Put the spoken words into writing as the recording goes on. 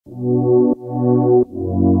Hi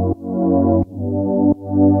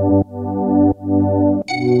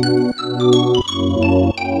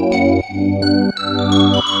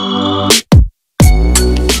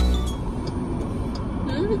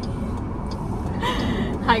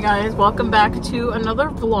guys, welcome back to another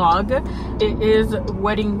vlog. It is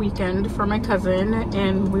wedding weekend for my cousin,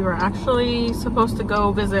 and we were actually supposed to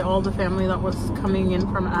go visit all the family that was coming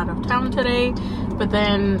in from out of town today, but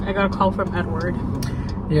then I got a call from Edward.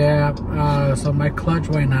 Yeah, so my clutch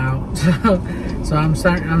went out, so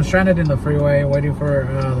I'm stranded in the freeway waiting for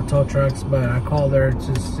the tow trucks. But I called her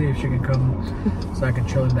to see if she can come so I can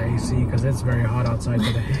chill in the AC because it's very hot outside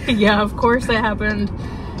today. Yeah, of course it happened.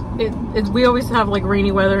 We always have like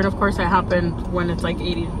rainy weather, and of course it happened when it's like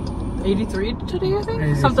 83 today, I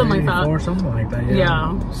think, something like that. Or something like that.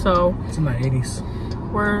 Yeah. So it's in the 80s.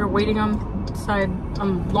 We're waiting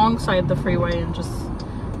alongside the freeway and just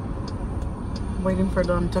waiting for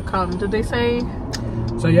them to come. Did they say?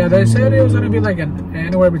 So yeah, they said it was gonna be like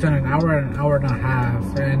anywhere between an hour and an hour and a half,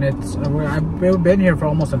 and we've been here for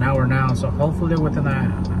almost an hour now, so hopefully within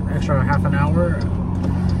an extra half an hour.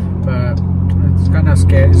 But it's kind of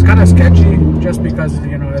scary. It's kind of sketchy just because,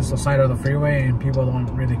 you know, it's the side of the freeway and people don't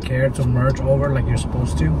really care to merge over like you're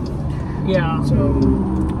supposed to. Yeah. So,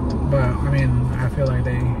 but I mean, I feel like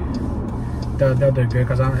they'll do good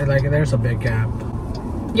because like there's a big gap.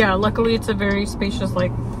 Yeah, luckily it's a very spacious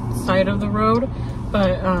like side of the road,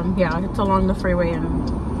 but yeah, it's along the freeway and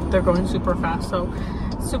they're going super fast, so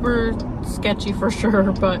super sketchy for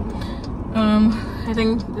sure. But I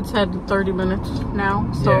think it said 30 minutes now,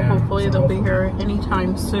 so yeah, hopefully they'll be here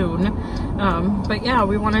anytime soon. But yeah,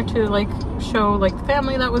 we wanted to like show like the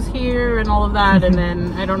family that was here and all of that, and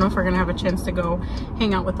then I don't know if we're gonna have a chance to go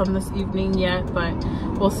hang out with them this evening yet, but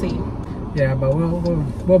we'll see. Yeah, but we'll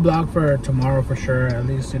vlog for tomorrow for sure. At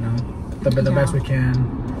least, you know, the best we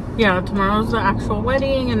can. Yeah, tomorrow's the actual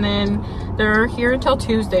wedding, and then they're here until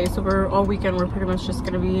Tuesday, so all weekend we're pretty much just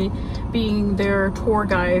gonna be being their tour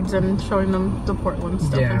guides and showing them the Portland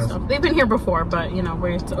stuff and stuff. They've been here before, but you know,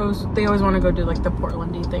 they always want to go do like the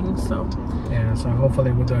Portlandy things. So yeah, so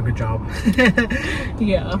hopefully we'll do a good job.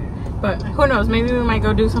 Yeah, but who knows? Maybe we might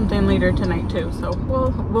go do something later tonight too. So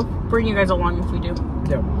we'll bring you guys along if we do.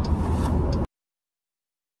 Yep.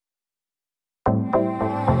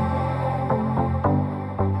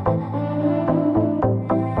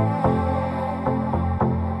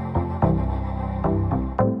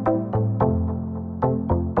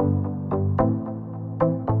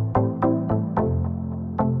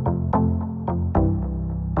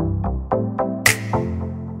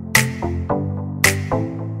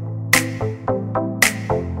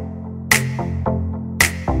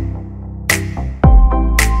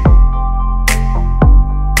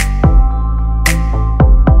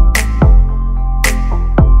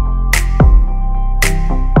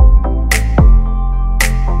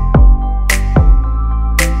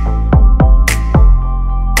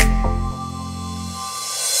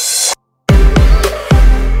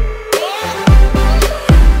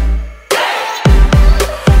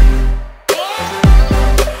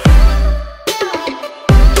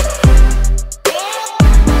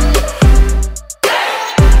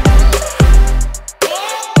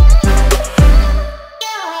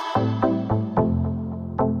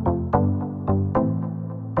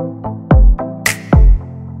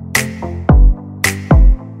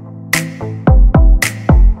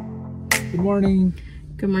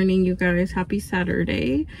 Good morning, you guys. Happy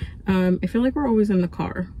Saturday. I feel like we're always in the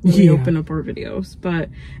car when we open up our videos, but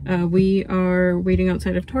we are waiting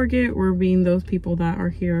outside of Target. We're being those people that are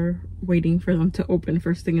here waiting for them to open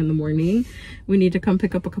first thing in the morning. We need to come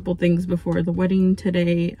pick up a couple things before the wedding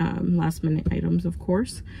today, last minute items of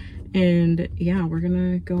course, and yeah, we're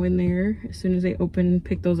gonna go in there as soon as they open,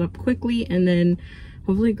 pick those up quickly, and then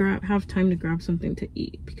hopefully have time to grab something to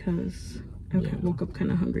eat because I woke up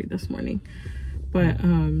kind of hungry this morning. But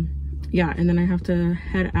yeah, and then I have to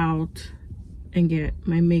head out and get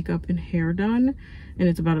my makeup and hair done, and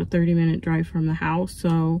it's about a 30-minute drive from the house.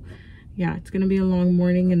 So yeah, it's gonna be a long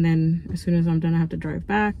morning, and then as soon as I'm done I have to drive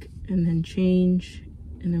back and then change,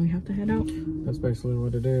 and then we have to head out. That's basically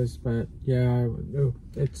what it is. But yeah,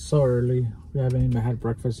 it's so early, we haven't even had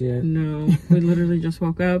breakfast yet. No, we literally just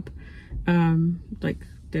woke up, like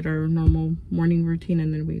did our normal morning routine,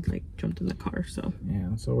 and then we like jumped in the car. So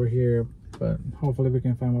yeah, so we're here, but hopefully we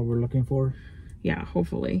can find what we're looking for. Yeah,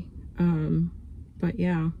 hopefully. But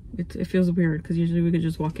yeah, it feels weird because usually we could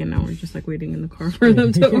just walk in. Now we're just like waiting in the car for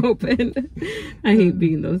them to open. I hate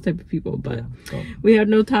being those type of people, but we had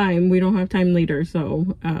no time. We don't have time later.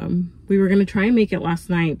 So we were going to try and make it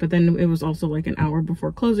last night, but then it was also like an hour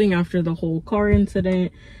before closing after the whole car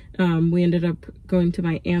incident. We ended up going to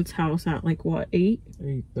my aunt's house at like what,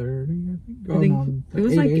 8:30, I think it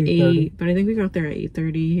was like 8, but I think we got there at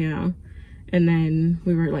 8:30. Yeah. And then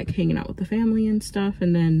we were like hanging out with the family and stuff,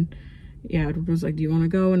 and then yeah, Edward was like, do you want to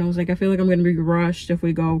go? And I was like, I feel like I'm gonna be rushed if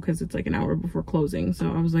we go because it's like an hour before closing.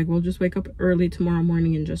 So I was like, we'll just wake up early tomorrow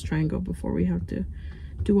morning and just try and go before we have to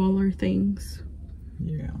do all our things.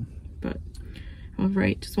 Yeah. But all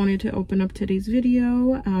right, just wanted to open up today's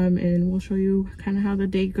video, and we'll show you kind of how the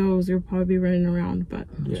day goes. You'll probably be running around, but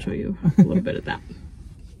I'll show you a little bit of that.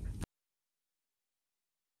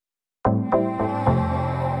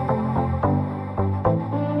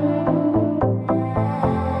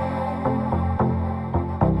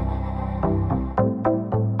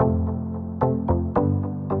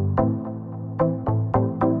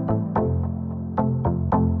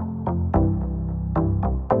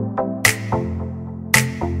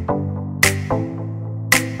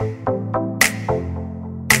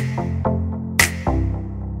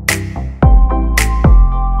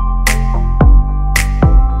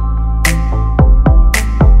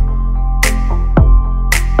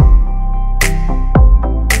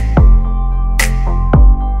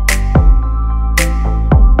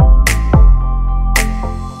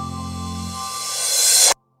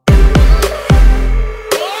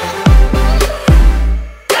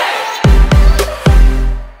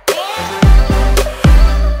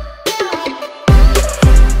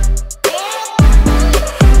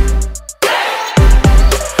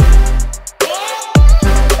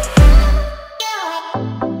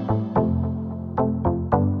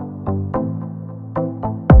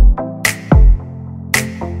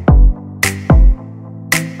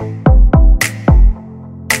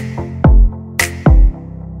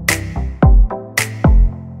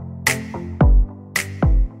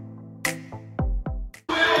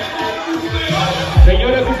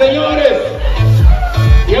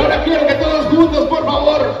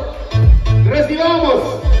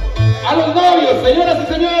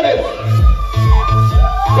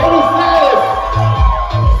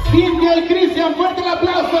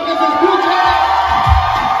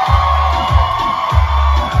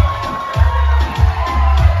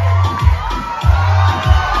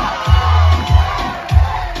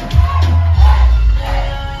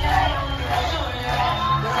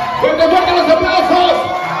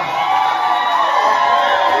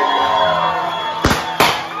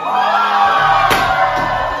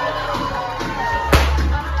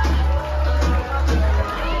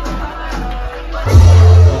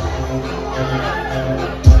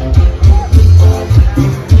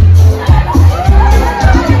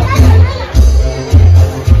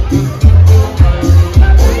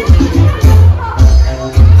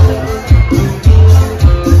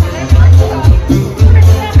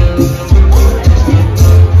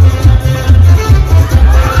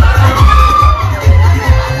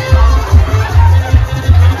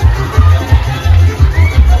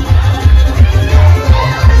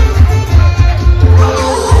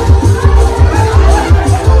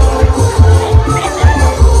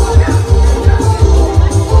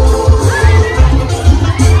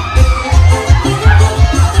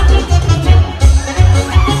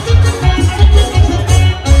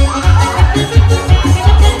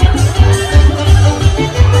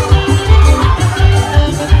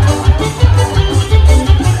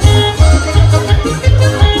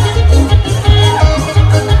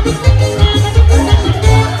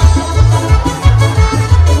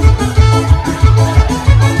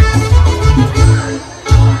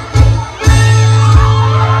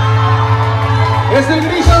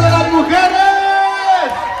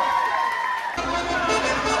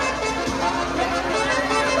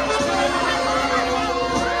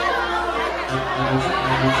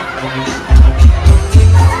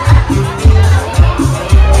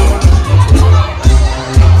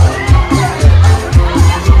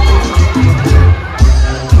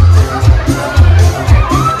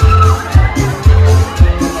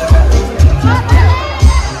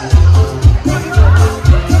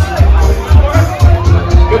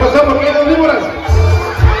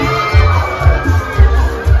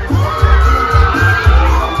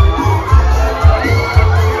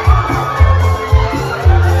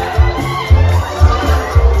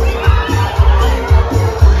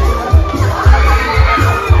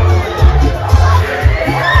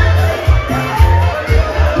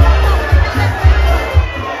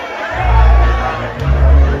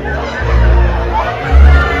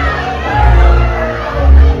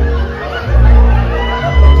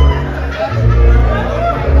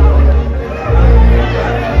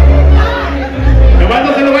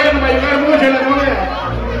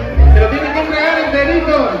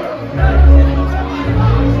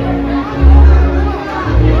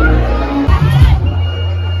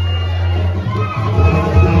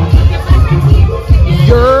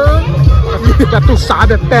 tú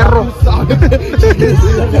sabes, perro.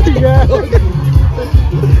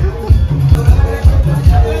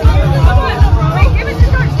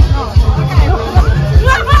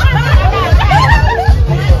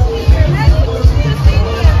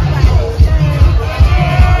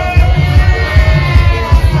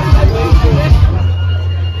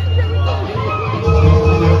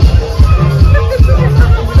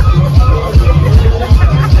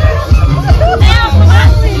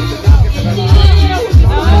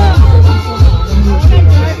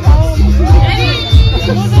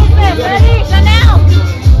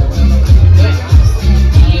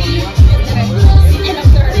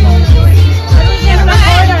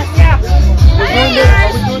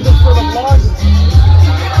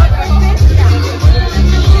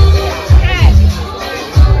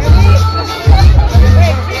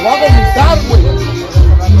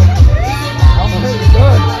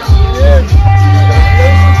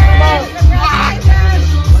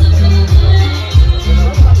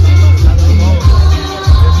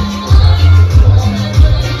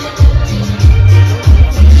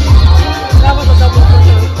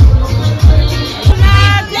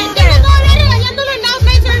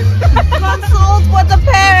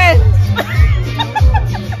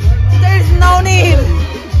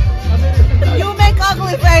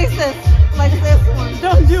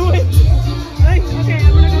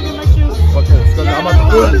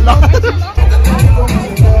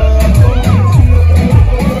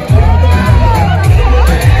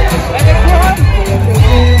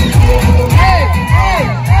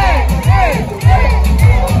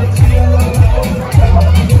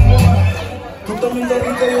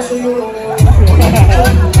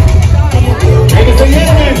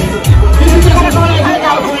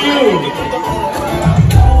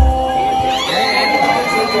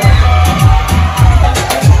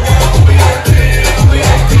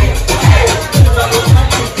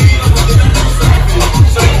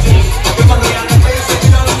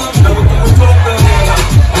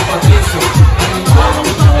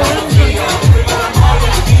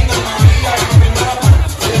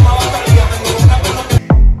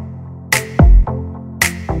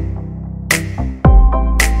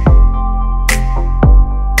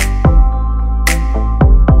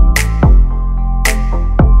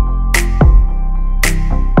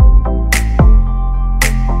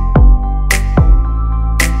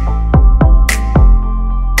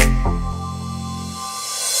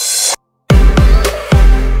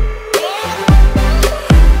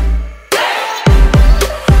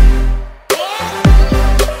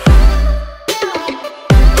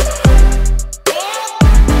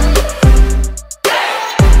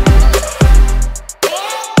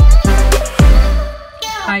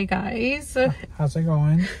 Hi guys. How's it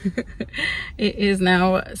going? It is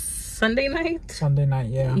now Sunday night. Sunday night,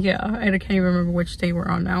 yeah. Yeah, I can't even remember which day we're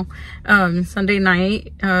on now. Sunday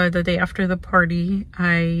night, the day after the party,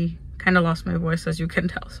 I kind of lost my voice, as you can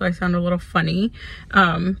tell, so I sound a little funny.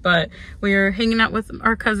 But we're hanging out with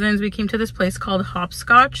our cousins. We came to this place called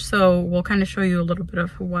Hopscotch, so we'll kind of show you a little bit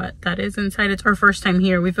of what that is inside. It's our first time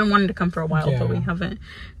here. We've been wanting to come for a while, but we haven't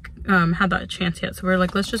had that chance yet, so we're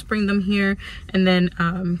like, let's just bring them here and then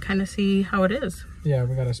kind of see how it is. Yeah,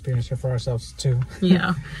 we gotta experience it for ourselves too.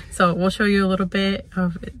 Yeah, so we'll show you a little bit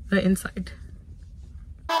of the inside.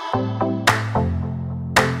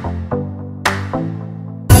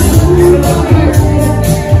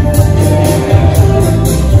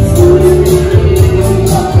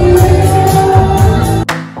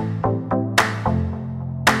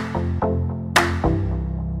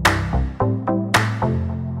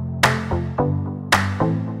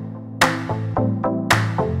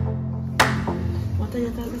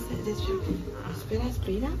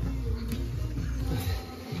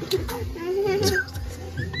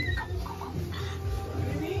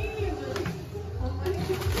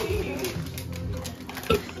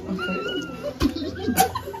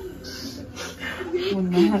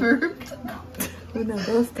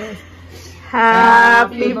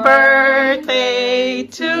 Happy birthday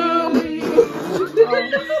to you.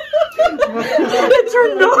 It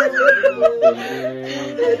turned on.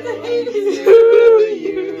 To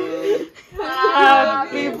you.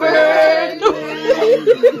 Happy birthday.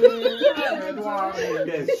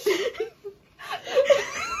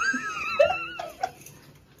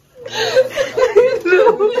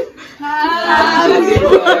 Happy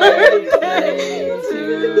birthday to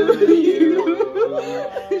you.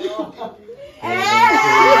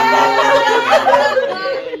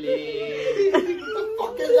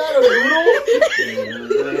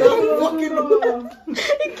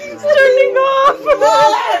 It keeps turning off.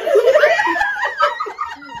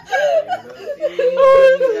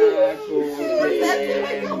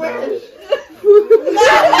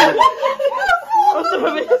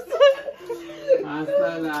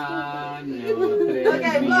 Hasta la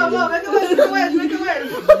Okay, blow, make a wish.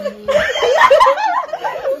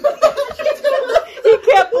 He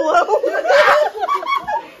can't blow.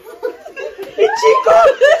 Chico.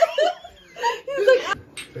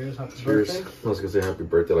 Cheers. I was gonna say happy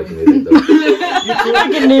birthday like an idiot though.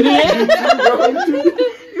 Like an idiot.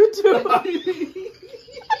 You too.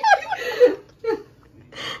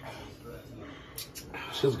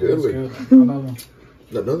 She's good. That's Wait. good. Another one.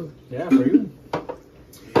 Another? Yeah, for you.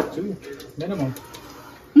 2 minimum.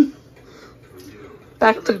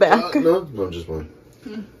 Back to back. No, just one.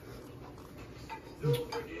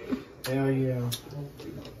 Hell yeah.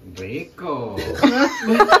 Rico.